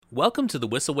Welcome to the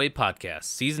Whissel Way Podcast,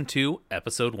 Season 2,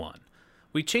 Episode 1.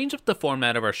 We changed up the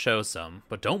format of our show some,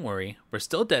 but don't worry, we're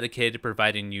still dedicated to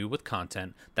providing you with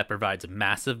content that provides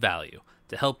massive value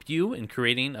to help you in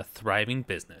creating a thriving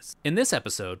business. In this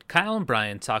episode, Kyle and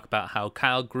Bryan talk about how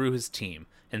Kyle grew his team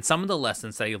and some of the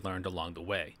lessons that he learned along the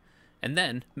way. And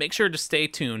then, make sure to stay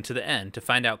tuned to the end to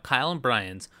find out Kyle and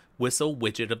Bryan's Whissel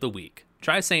Widget of the Week.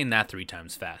 Try saying that 3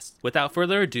 times fast. Without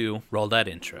further ado, roll that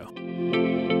intro.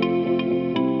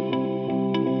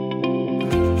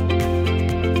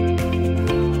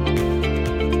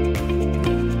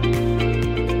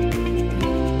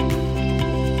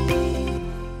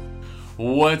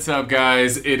 What's up,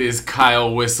 guys? It is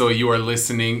Kyle Whissel. You are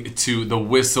listening to the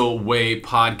Whissel Way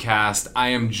Podcast. I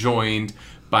am joined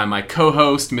by my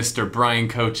co-host, Mr. Bryan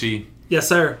Koci. Yes,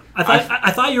 sir.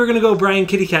 I thought you were going to go Bryan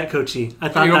Kitty Cat Koci.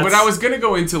 But I was going to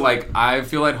go into, I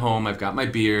feel at home, I've got my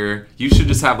beer. You should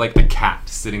just have, a cat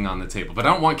sitting on the table. But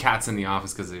I don't want cats in the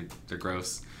office because they're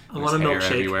gross. I want a milkshake.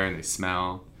 Hair everywhere and they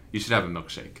smell. You should have a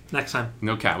milkshake. Next time.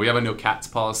 No cat. We have a no cats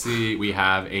policy. We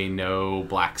have a no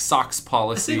black socks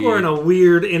policy. I think we're in a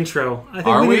weird intro. I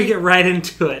think we need to get right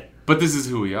into it. But this is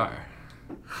who we are.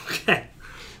 Okay.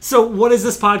 So what is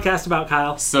this podcast about,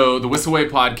 Kyle? So the Whissel Way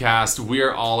Podcast, we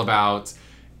are all about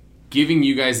giving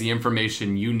you guys the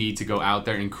information you need to go out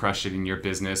there and crush it in your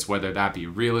business, whether that be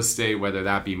real estate, whether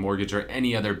that be mortgage, or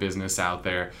any other business out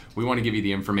there. We want to give you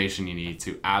the information you need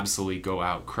to absolutely go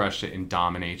out, crush it, and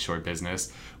dominate your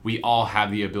business. We all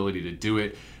have the ability to do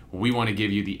it. We want to give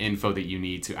you the info that you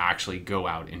need to actually go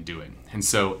out and do it. And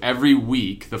so every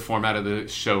week, the format of the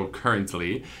show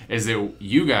currently is that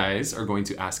you guys are going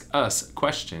to ask us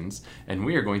questions, and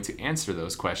we are going to answer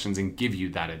those questions and give you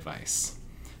that advice.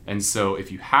 And so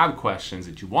if you have questions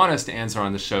that you want us to answer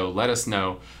on the show, let us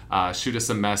know. Shoot us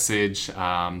a message.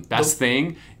 Best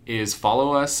thing is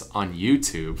follow us on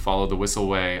YouTube. Follow the Whissel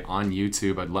Way on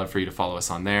YouTube. I'd love for you to follow us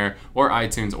on there, or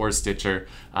iTunes, or Stitcher,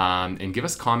 and give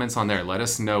us comments on there. Let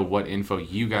us know what info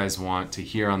you guys want to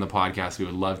hear on the podcast. We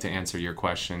would love to answer your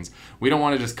questions. We don't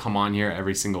want to just come on here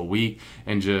every single week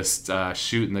and just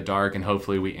shoot in the dark, and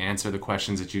hopefully we answer the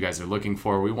questions that you guys are looking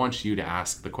for. We want you to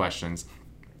ask the questions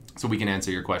so we can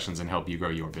answer your questions and help you grow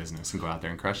your business and go out there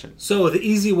and crush it. So the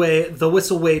easy way,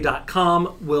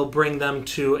 thewhisselway.com, will bring them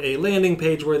to a landing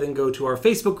page where they can go to our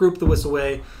Facebook group, The Whissel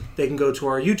Way. They can go to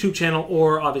our YouTube channel,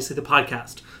 or obviously the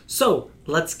podcast. So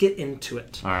let's get into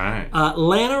it. All right.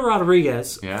 Lana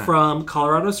Rodriguez from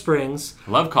Colorado Springs.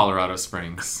 Love Colorado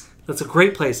Springs. That's a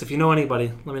great place. If you know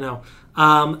anybody, let me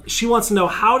know. She wants to know,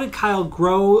 how did Kyle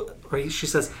grow, or she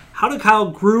says, how did Kyle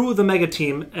grew the mega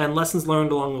team and lessons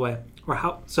learned along the way? Or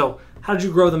how did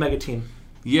you grow the mega team?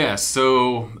 Yeah,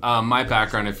 so my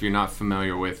background, if you're not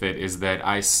familiar with it, is that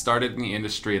I started in the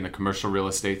industry in the commercial real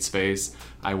estate space.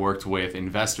 I worked with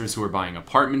investors who were buying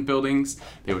apartment buildings.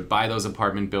 They would buy those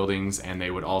apartment buildings and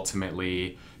they would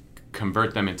ultimately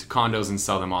convert them into condos and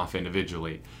sell them off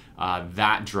individually.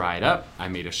 That dried up. I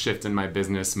made a shift in my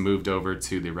business, moved over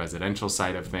to the residential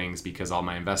side of things because all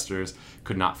my investors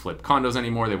could not flip condos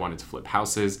anymore. They wanted to flip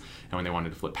houses. And when they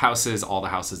wanted to flip houses, all the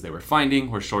houses they were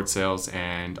finding were short sales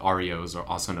and REOs, or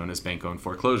also known as bank-owned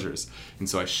foreclosures. And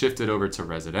so I shifted over to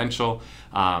residential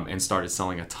and started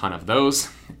selling a ton of those.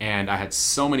 And I had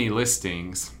so many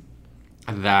listings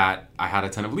that I had a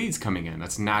ton of leads coming in.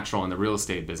 That's natural in the real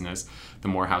estate business. The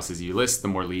more houses you list, the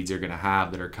more leads you're going to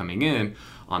have that are coming in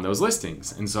on those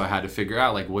listings. And so I had to figure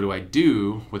out, what do I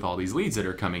do with all these leads that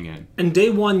are coming in? And day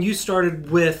one, you started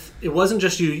with, it wasn't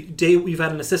just you, you've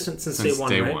had an assistant since day one,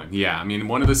 day right? one, yeah. I mean,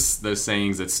 one of the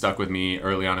sayings that stuck with me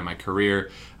early on in my career,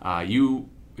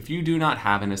 if you do not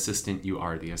have an assistant, you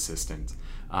are the assistant.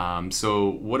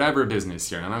 So whatever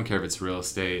business you're in, I don't care if it's real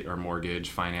estate or mortgage,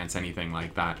 finance, anything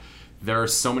like that, there are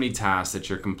so many tasks that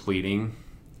you're completing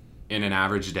in an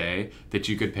average day that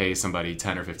you could pay somebody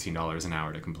 $10 or $15 an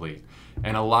hour to complete.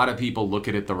 And a lot of people look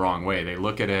at it the wrong way. They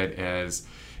look at it as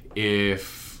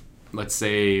if, let's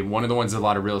say, one of the ones a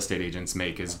lot of real estate agents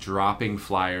make is dropping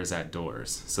flyers at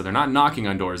doors. So they're not knocking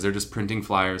on doors, they're just printing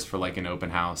flyers for an open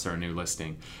house or a new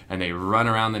listing. And they run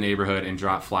around the neighborhood and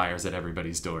drop flyers at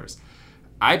everybody's doors.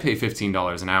 I pay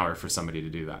 $15 an hour for somebody to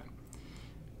do that.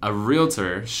 A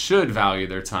realtor should value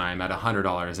their time at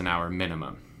 $100 an hour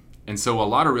minimum. And so a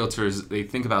lot of realtors, they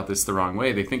think about this the wrong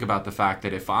way. They think about the fact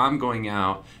that if I'm going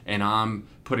out and I'm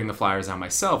putting the flyers out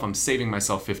myself, I'm saving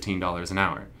myself $15 an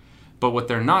hour. But what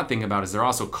they're not thinking about is they're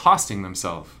also costing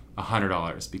themselves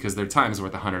 $100 because their time is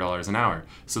worth $100 an hour.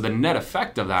 So the net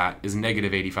effect of that is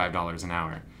negative $85 an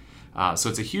hour. So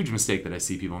it's a huge mistake that I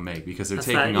see people make because they're That's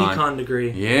taking that on econ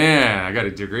degree. Yeah, I got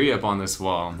a degree up on this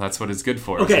wall. That's what it's good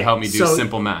for. Okay, to help me do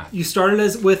simple math. You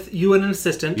started with you and an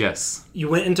assistant. Yes. You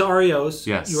went into REOs.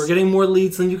 Yes. You were getting more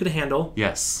leads than you could handle.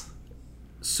 Yes.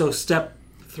 So step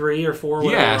 3 or 4.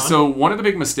 Yeah. So one of the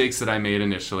big mistakes that I made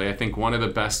initially, I think one of the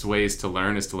best ways to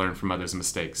learn is to learn from others'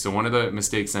 mistakes. So one of the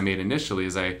mistakes I made initially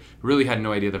is I really had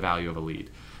no idea the value of a lead.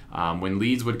 When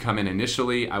leads would come in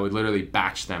initially, I would literally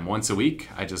batch them once a week.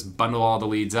 I'd just bundle all the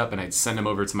leads up and I'd send them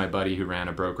over to my buddy who ran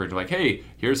a brokerage. Like, hey,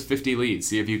 here's 50 leads.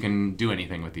 See if you can do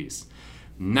anything with these.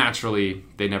 Naturally,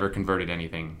 they never converted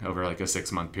anything over like a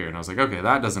 6-month period. And I was like, okay,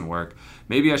 that doesn't work.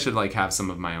 Maybe I should like have some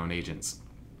of my own agents.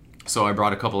 So I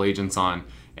brought a couple agents on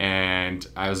and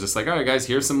I was just like, all right, guys,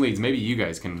 here's some leads. Maybe you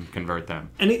guys can convert them.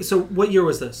 So what year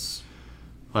was this?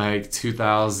 Like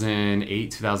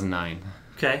 2008, 2009.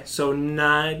 Okay, so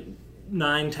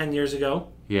 10 years ago.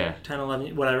 Yeah. 10,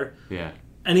 11, whatever. Yeah.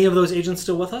 Any of those agents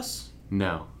still with us?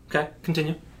 No. Okay,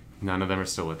 continue. None of them are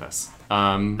still with us.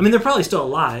 I mean, they're probably still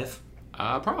alive.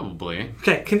 Probably.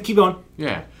 Okay, keep going.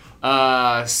 Yeah.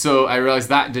 So I realized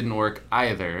that didn't work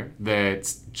either.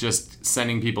 That just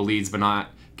sending people leads but not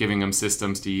giving them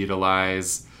systems to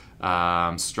utilize,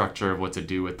 structure of what to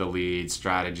do with the lead,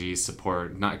 strategy,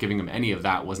 support, not giving them any of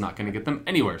that was not going to get them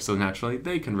anywhere. So naturally,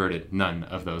 they converted none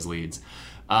of those leads.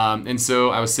 And so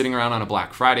I was sitting around on a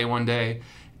Black Friday one day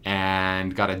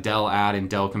and got a Dell ad, and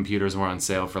Dell computers were on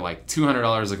sale for like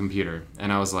 $200 a computer.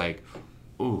 And I was like,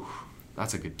 ooh,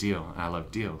 that's a good deal. I love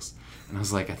deals. And I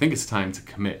was like, I think it's time to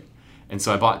commit. And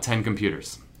so I bought 10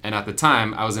 computers. And at the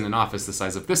time, I was in an office the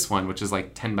size of this one, which is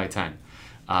like 10 by 10.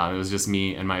 It was just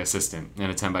me and my assistant in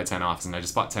a 10 by 10 office, and I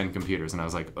just bought 10 computers, and I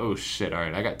was like, oh shit, all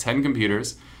right, I got 10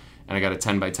 computers, and I got a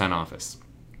 10 by 10 office.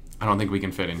 I don't think we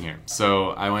can fit in here.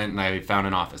 So I went and I found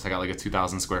an office. I got like a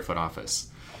 2,000 square foot office.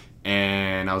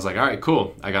 And I was like, all right,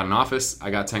 cool. I got an office.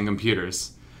 I got 10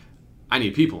 computers. I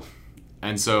need people.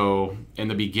 And so in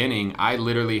the beginning, I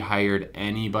literally hired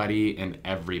anybody and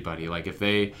everybody. Like if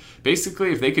they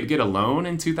could get a loan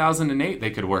in 2008, they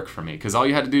could work for me. Because all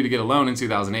you had to do to get a loan in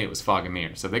 2008 was fog and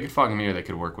mirror. So if they could fog and mirror, they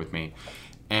could work with me.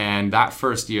 And that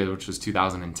first year, which was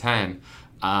 2010,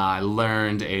 I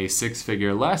learned a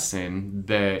 6-figure lesson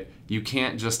that you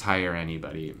can't just hire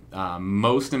anybody.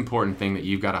 Most important thing that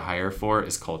you've got to hire for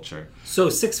is culture. So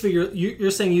 6-figure,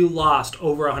 you're saying you lost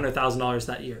over $100,000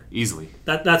 that year? Easily.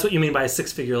 That's what you mean by a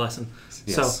 6-figure lesson.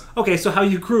 Yes. So how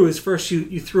you grew is first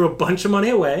you threw a bunch of money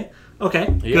away.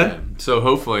 Okay, yeah. Good. So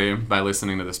hopefully by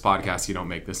listening to this podcast, you don't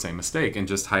make the same mistake and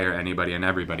just hire anybody and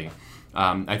everybody.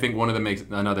 I think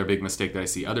another big mistake that I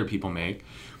see other people make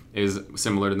is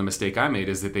similar to the mistake I made,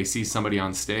 is that they see somebody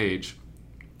on stage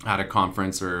at a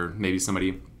conference or maybe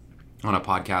somebody on a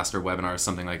podcast or webinar or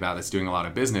something like that that's doing a lot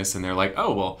of business, and they're like,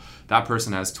 oh, well, that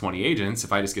person has 20 agents.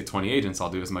 If I just get 20 agents, I'll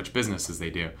do as much business as they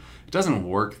do. It doesn't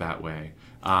work that way.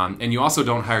 And you also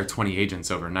don't hire 20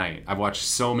 agents overnight. I've watched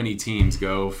so many teams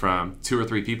go from 2 or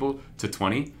 3 people to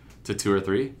 20 to 2 or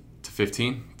 3 to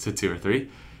 15 to 2 or 3.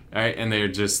 Right, and they're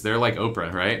like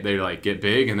Oprah, right? They like get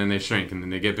big and then they shrink, and then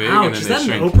they get big and then they shrink. Is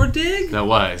that an Oprah dig? That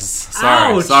was.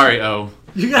 Sorry, O.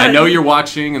 I know you're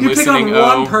watching and listening. You pick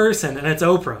on one person and it's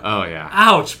Oprah. Oh yeah.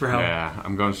 Ouch, bro. Yeah,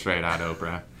 I'm going straight at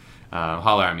Oprah.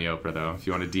 Holler at me, Oprah, though, if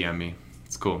you want to DM me.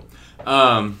 It's cool.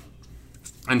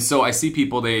 And so I see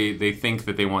people, they think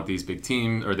that they want these big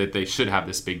teams, or that they should have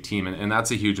this big team, and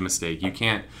that's a huge mistake. You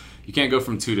can't go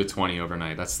from 2 to 20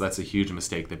 overnight. That's a huge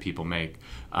mistake that people make.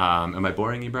 Am I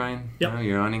boring you, Brian? Yep. No,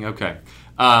 you're owning? Okay.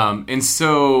 And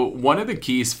so one of the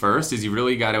keys first is you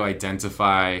really got to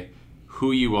identify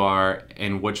who you are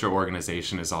and what your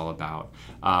organization is all about.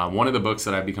 One of the books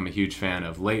that I've become a huge fan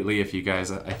of lately, if you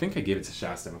guys, I think I gave it to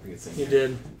Shasta. I don't think it's in here. You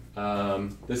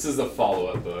did. This is the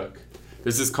follow-up book.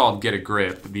 This is called Get a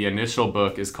Grip. The initial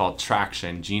book is called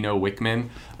Traction. Gino Wickman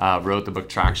wrote the book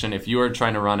Traction. If you are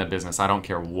trying to run a business, I don't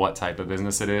care what type of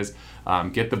business it is,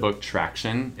 get the book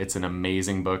Traction. It's an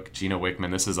amazing book. Gino Wickman.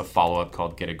 This is a follow-up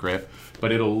called Get a Grip.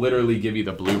 But it'll literally give you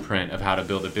the blueprint of how to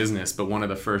build a business. But one of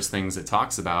the first things it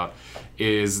talks about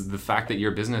is the fact that your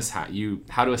business, how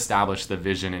to establish the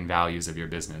vision and values of your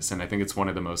business. And I think it's one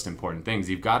of the most important things.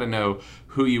 You've got to know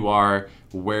who you are,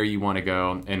 where you want to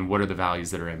go, and what are the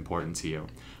values that are important to you.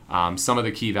 Some of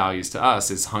the key values to us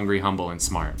is hungry, humble, and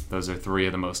smart. Those are 3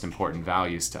 of the most important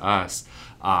values to us.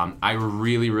 I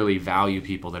really, really value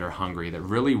people that are hungry, that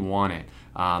really want it.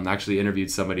 I actually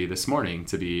interviewed somebody this morning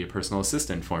to be a personal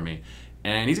assistant for me.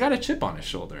 And he's got a chip on his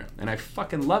shoulder. And I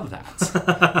fucking love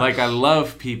that. Like, I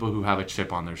love people who have a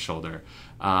chip on their shoulder.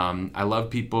 I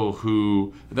love people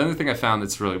who... The other thing I found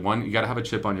that's really... One, you got to have a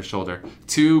chip on your shoulder.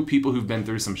 Two, people who've been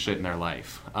through some shit in their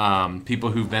life. People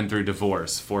who've been through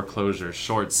divorce, foreclosure,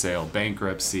 short sale,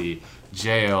 bankruptcy,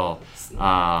 jail.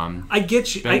 I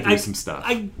get you. Been through some stuff.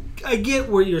 I get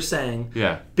what you're saying.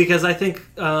 Yeah. Because I think...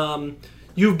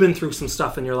 you've been through some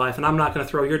stuff in your life, and I'm not going to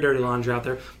throw your dirty laundry out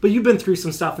there, but you've been through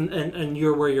some stuff, and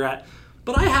you're where you're at.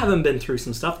 But I haven't been through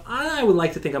some stuff. I would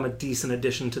like to think I'm a decent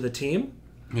addition to the team.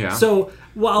 Yeah. So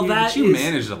while you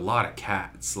managed a lot of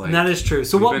cats. Like, that is true.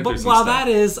 So while that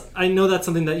is, I know that's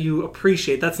something that you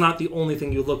appreciate. That's not the only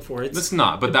thing you look for. That's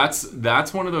not, but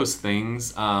that's one of those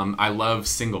things. I love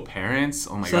single parents.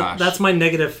 Oh my gosh. That's my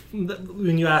negative.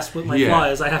 When you ask what my flaw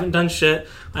is, I haven't done shit.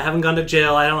 I haven't gone to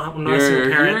jail. I'm not a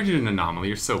single parent. You're an anomaly.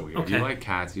 You're so weird. Okay. You like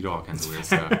cats. You do all kinds of weird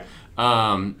stuff.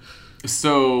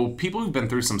 So people who've been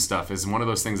through some stuff is one of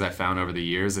those things I found over the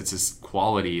years. It's this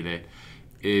quality that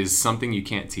is something you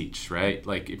can't teach, right?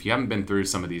 Like, if you haven't been through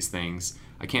some of these things,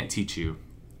 I can't teach you,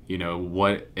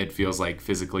 what it feels like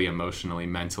physically, emotionally,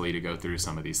 mentally to go through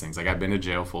some of these things. Like, I've been to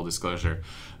jail, full disclosure.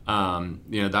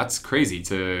 That's crazy.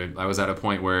 I was at a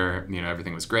point where,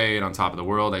 everything was great, on top of the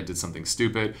world. I did something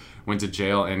stupid, went to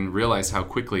jail, and realized how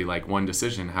quickly, like, one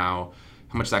decision, how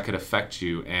much that could affect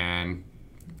you and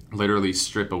literally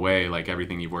strip away, like,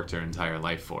 everything you've worked your entire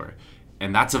life for.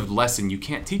 And that's a lesson you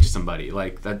can't teach somebody.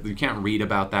 Like, that, you can't read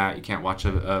about that. You can't watch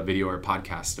a video or a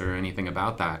podcast or anything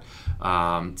about that.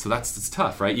 So it's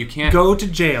tough, right? You can't go to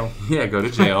jail. Yeah, go to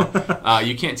jail.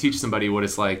 You can't teach somebody what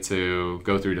it's like to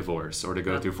go through divorce or to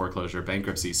go through foreclosure or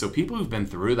bankruptcy. So people who've been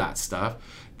through that stuff,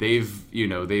 they've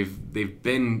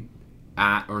been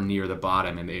at or near the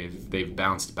bottom, and they've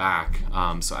bounced back.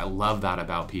 So I love that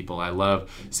about people. I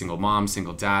love single moms,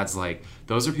 single dads. Like,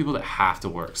 those are people that have to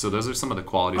work. So those are some of the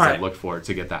qualities I look for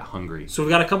to get that hungry. So we've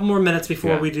got a couple more minutes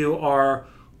before we do our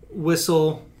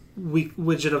Whissel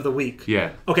widget of the week.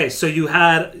 Yeah. Okay, so you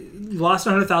lost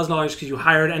 $100,000 because you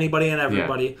hired anybody and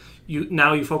everybody. Yeah.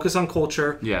 Now you focus on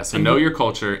culture. Yeah, so know your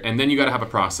culture, and then you got to have a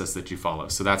process that you follow.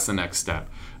 So that's the next step.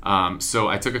 So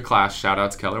I took a class, shout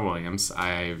out to Keller Williams.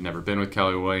 I've never been with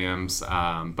Keller Williams,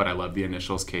 but I love the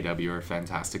initials. KW are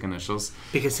fantastic initials.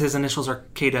 Because his initials are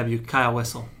KW, Kyle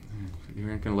Whissel. You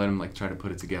aren't going to let him try to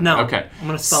put it together. No. Okay. I'm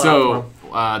going to spell it out for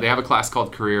him. They have a class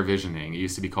called Career Visioning. It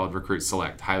used to be called Recruit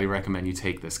Select. Highly recommend you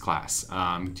take this class.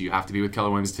 Do you have to be with Keller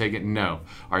Williams to take it? No.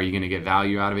 Are you going to get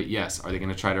value out of it? Yes. Are they going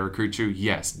to try to recruit you?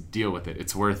 Yes. Deal with it.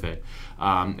 It's worth it.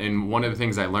 And one of the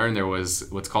things I learned there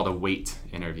was what's called a WAIT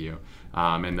interview.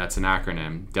 And that's an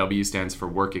acronym. W stands for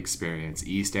work experience.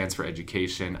 E stands for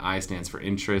education. I stands for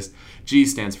interest. G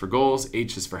stands for goals.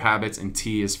 H is for habits. And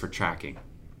T is for tracking.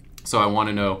 So I want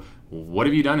to know, what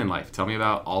have you done in life? Tell me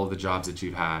about all of the jobs that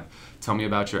you've had. Tell me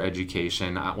about your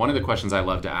education. One of the questions I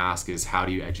love to ask is, how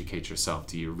do you educate yourself?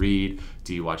 Do you read?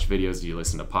 Do you watch videos? Do you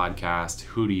listen to podcasts?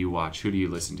 Who do you watch? Who do you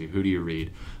listen to? Who do you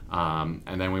read? And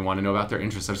then we want to know about their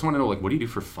interests. I just want to know, like, what do you do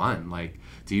for fun? Like,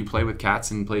 do you play with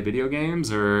cats and play video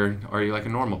games, or are you like a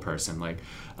normal person? Like,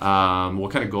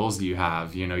 what kind of goals do you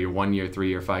have? Your 1 year, 3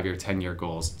 year, 5 year, 10-year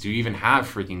goals. Do you even have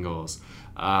freaking goals?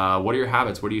 What are your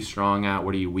habits? What are you strong at?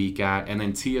 What are you weak at? And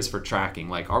then T is for tracking.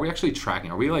 Like, are we actually tracking?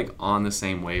 Are we like on the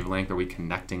same wavelength? Are we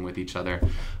connecting with each other?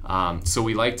 So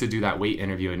we like to do that WAIT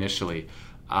interview initially.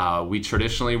 We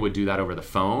traditionally would do that over the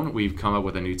phone. We've come up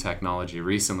with a new technology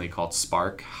recently called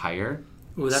Spark Hire.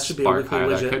 Ooh, that should be a weekly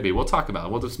widget. That could be. We'll talk about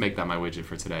it. We'll just make that my widget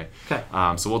for today. Okay.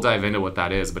 So we'll dive into what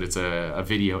that is, but it's a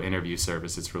video interview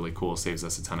service. It's really cool. Saves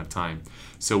us a ton of time.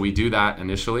 So we do that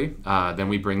initially. Then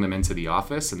we bring them into the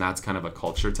office, and that's kind of a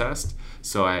culture test.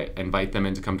 So I invite them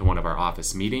in to come to one of our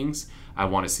office meetings. I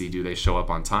want to see, do they show up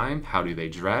on time? How do they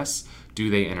dress? Do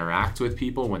they interact with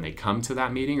people when they come to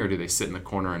that meeting, or do they sit in the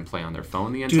corner and play on their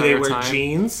phone the entire time? Do they wear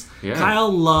jeans? Yeah.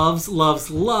 Kyle loves,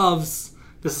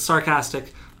 this is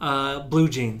sarcastic, blue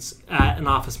jeans at an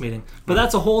office meeting. But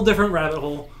that's a whole different rabbit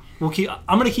hole. I'm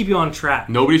going to keep you on track.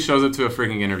 Nobody shows up to a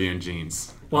freaking interview in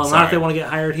jeans. Well, not if they want to get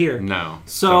hired here. No.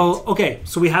 So, okay,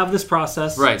 so we have this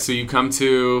process. Right, so you come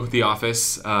to the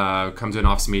office, come to an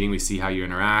office meeting, we see how you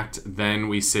interact. Then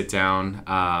we sit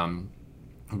down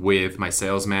with my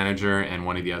sales manager and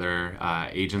one of the other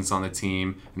agents on the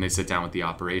team, and they sit down with the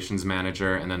operations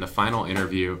manager. And then the final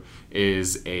interview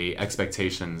is a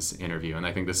expectations interview. And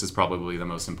I think this is probably the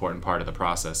most important part of the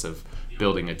process of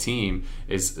building a team,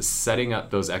 is setting up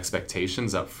those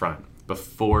expectations up front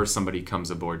before somebody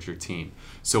comes aboard your team.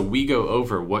 So we go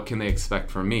over, what can they expect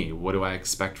from me? What do I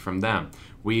expect from them?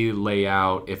 We lay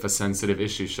out if a sensitive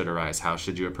issue should arise, how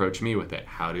should you approach me with it?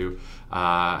 How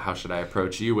should I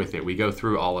approach you with it? We go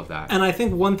through all of that. And I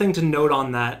think one thing to note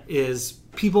on that is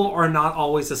people are not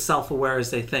always as self-aware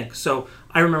as they think. So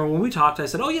I remember when we talked, I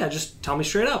said, oh yeah, just tell me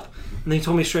straight up. And then he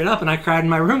told me straight up, and I cried in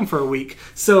my room for a week.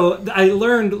 So I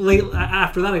learned late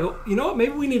after that, I go, you know what,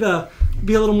 maybe we need to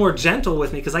be a little more gentle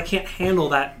with me, because I can't handle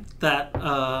that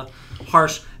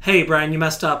harsh, hey, Brian, you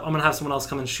messed up, I'm going to have someone else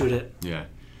come and shoot it.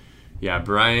 Yeah,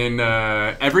 Brian,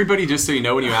 everybody, just so you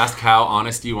know, when you ask how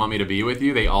honest do you want me to be with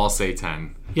you, they all say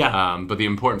 10. Yeah. But the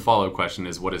important follow-up question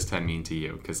is, what does 10 mean to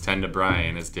you? Because 10 to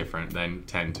Brian is different than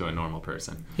 10 to a normal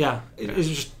person. Yeah.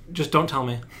 It's just don't tell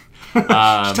me.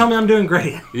 Just tell me I'm doing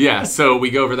great. Yeah, so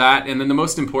we go over that. And then the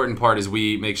most important part is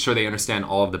we make sure they understand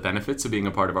all of the benefits of being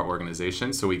a part of our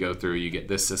organization. So we go through, you get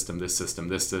this system, this system,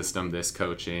 this system, this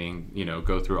coaching,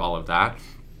 go through all of that.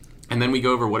 And then we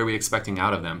go over what are we expecting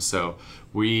out of them. So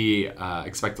we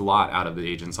expect a lot out of the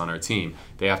agents on our team.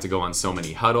 They have to go on so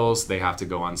many huddles. They have to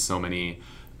go on so many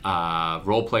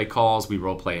role play calls. We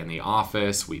role play in the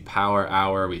office. We power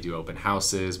hour. We do open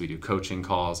houses. We do coaching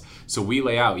calls. So we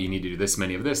lay out, you need to do this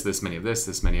many of this, this many of this,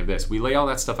 this many of this. We lay all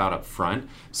that stuff out up front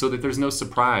so that there's no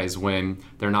surprise when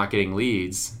they're not getting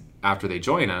leads after they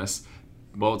join us.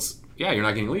 Well, you're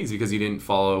not getting leads because you didn't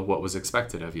follow what was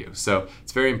expected of you. So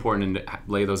it's very important to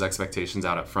lay those expectations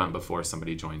out up front before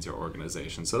somebody joins your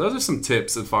organization. So those are some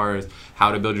tips as far as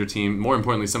how to build your team. More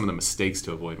importantly, some of the mistakes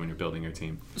to avoid when you're building your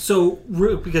team. So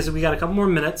because we got a couple more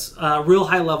minutes, real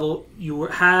high level, you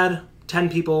had 10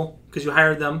 people because you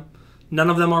hired them. None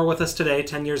of them are with us today,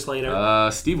 10 years later.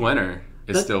 Steve Wenner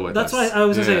is still with us. That's what I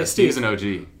was going to say. Steve's an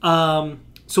OG.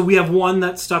 So we have one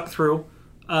that stuck through.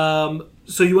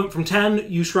 So you went from 10,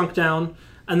 you shrunk down,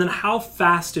 and then how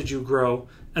fast did you grow,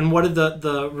 and what did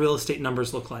the real estate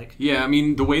numbers look like? Yeah, I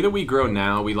mean, the way that we grow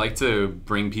now, we like to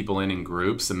bring people in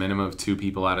groups, a minimum of 2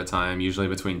 people at a time, usually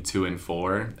between 2 and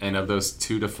 4. And of those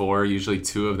 2 to 4, usually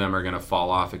 2 of them are going to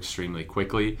fall off extremely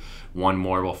quickly. 1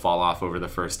 more will fall off over the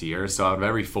first year. So out of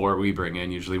every 4 we bring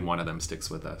in, usually 1 of them sticks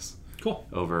with us. Cool.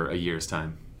 Over a year's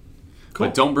time. Cool.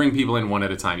 But don't bring people in 1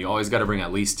 at a time. You always got to bring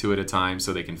at least 2 at a time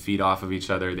so they can feed off of each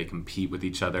other. They compete with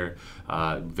each other.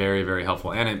 Very, very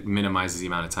helpful. And it minimizes the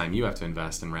amount of time you have to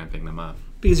invest in ramping them up.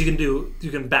 Because you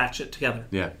can batch it together.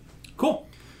 Yeah. Cool.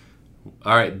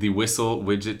 All right. The Whissel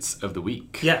widgets of the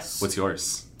week. Yes. What's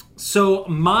yours? So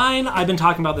mine, I've been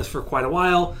talking about this for quite a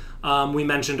while. We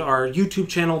mentioned our YouTube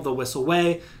channel, The Whissel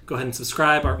Way. Go ahead and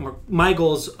subscribe. My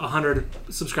goal is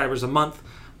 100 subscribers a month.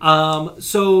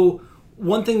 So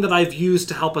one thing that I've used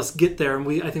to help us get there,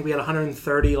 and I think we had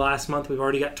 130 last month. We've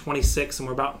already got 26, and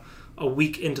we're about a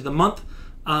week into the month.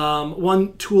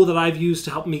 One tool that I've used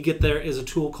to help me get there is a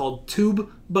tool called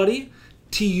TubeBuddy,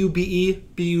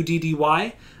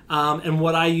 TubeBuddy. And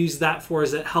what I use that for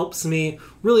is it helps me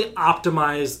really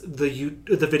optimize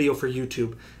the video for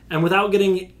YouTube. And without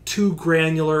getting too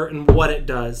granular in what it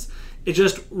does, it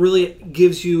just really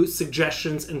gives you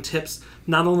suggestions and tips,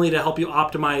 not only to help you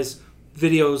optimize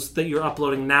videos that you're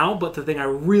uploading now, but the thing I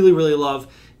really, really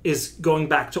love is going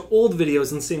back to old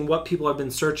videos and seeing what people have been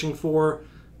searching for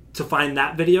to find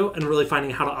that video and really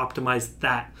finding how to optimize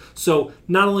that. So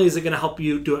not only is it going to help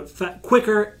you do it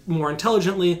quicker, more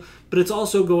intelligently, but it's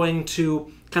also going to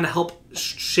kind of help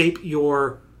shape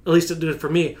your, at least it did it for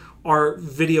me, our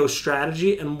video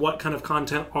strategy and what kind of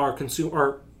content our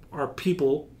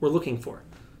people were looking for.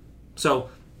 So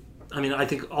I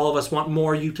think all of us want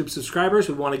more YouTube subscribers.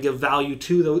 We want to give value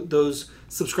to those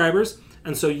subscribers.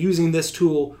 And so using this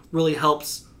tool really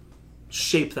helps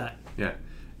shape that. Yeah.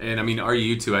 And our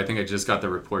YouTube, I think I just got the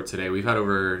report today. We've had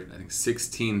over,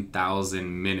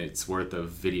 16,000 minutes worth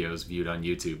of videos viewed on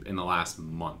YouTube in the last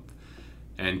month.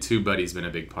 And TubeBuddy's been a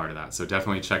big part of that. So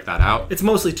definitely check that out. It's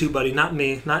mostly TubeBuddy, not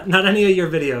me. Not any of your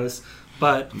videos.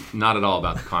 But not at all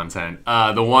about the content.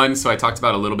 So I talked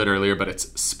about a little bit earlier, but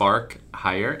it's Spark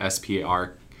Hire,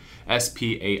 SPARK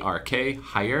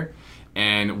Hire.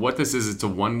 And what this is, it's a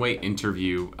one-way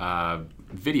interview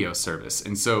video service.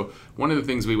 And so one of the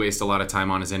things we waste a lot of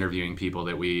time on is interviewing people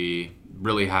that we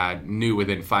really knew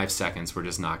within 5 seconds were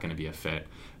just not going to be a fit.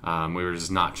 We were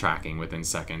just not tracking within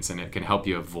seconds, and it can help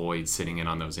you avoid sitting in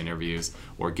on those interviews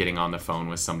or getting on the phone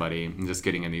with somebody and just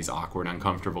getting in these awkward,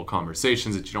 uncomfortable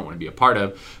conversations that you don't want to be a part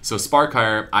of. So Spark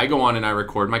Hire, I go on and I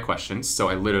record my questions. So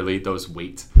I literally, those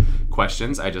wait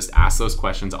questions, I just ask those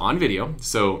questions on video.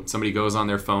 So somebody goes on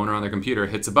their phone or on their computer,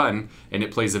 hits a button, and it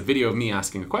plays a video of me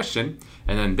asking a question,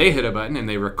 and then they hit a button and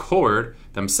they record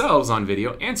themselves on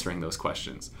video answering those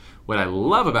questions. what I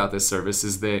love about this service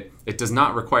is that it does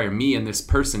not require me and this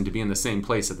person to be in the same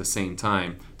place at the same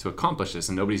time to accomplish this,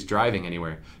 and nobody's driving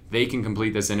anywhere. They can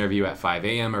complete this interview at 5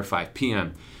 a.m. or 5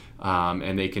 p.m.,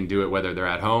 and they can do it whether they're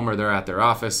at home or they're at their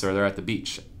office or they're at the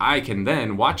beach. I can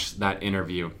then watch that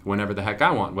interview whenever the heck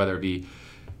I want, whether it be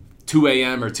 2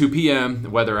 a.m. or 2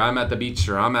 p.m., whether I'm at the beach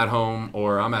or I'm at home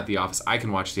or I'm at the office, I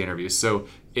can watch the interview. So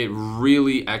it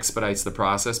really expedites the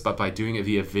process, but by doing it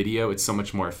via video, it's so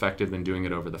much more effective than doing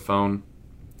it over the phone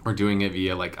or doing it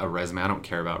via like a resume. I don't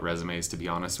care about resumes, to be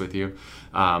honest with you.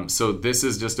 So this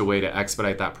is just a way to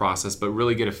expedite that process, but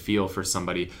really get a feel for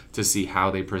somebody to see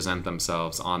how they present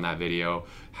themselves on that video.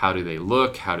 How do they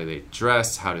look? How do they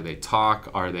dress? How do they talk?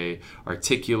 Are they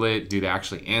articulate? Do they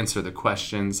actually answer the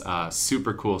questions?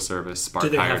 Super cool service,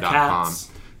 sparktire.com.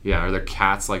 Yeah, are there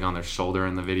cats like on their shoulder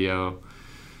in the video?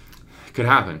 Could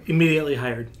happen. Immediately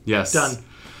hired. Yes. Done.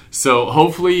 So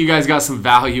hopefully you guys got some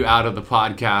value out of the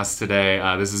podcast today.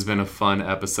 This has been a fun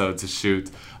episode to shoot.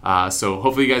 So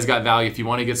hopefully you guys got value. If you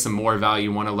want to get some more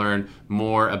value, want to learn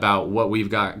more about what we've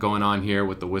got going on here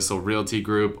with the Whissel Realty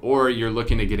Group, or you're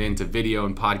looking to get into video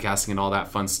and podcasting and all that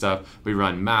fun stuff, we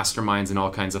run masterminds and all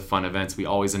kinds of fun events. We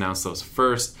always announce those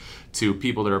first to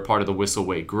people that are part of the Whissel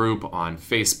Way group on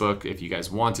Facebook. If you guys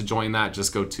want to join that,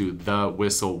 just go to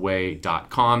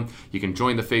thewhisselway.com. You can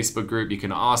join the Facebook group. You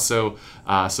can also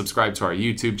subscribe to our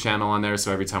YouTube channel on there,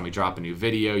 so every time we drop a new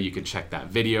video, you can check that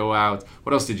video out.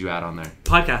 What else did you add on there?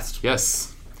 Podcast. Yes.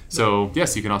 So,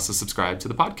 yes, you can also subscribe to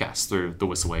the podcast through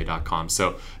thewhisselway.com.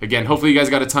 So, again, hopefully you guys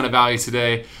got a ton of value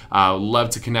today. Love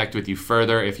to connect with you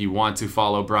further. If you want to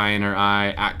follow Bryan or I,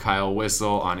 at Kyle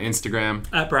Whissel on Instagram.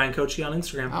 At Bryan Koci on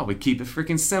Instagram. Oh, we keep it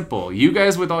freaking simple. You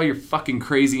guys with all your fucking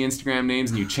crazy Instagram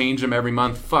names and you change them every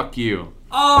month, fuck you.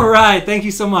 All right. Thank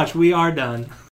you so much. We are done.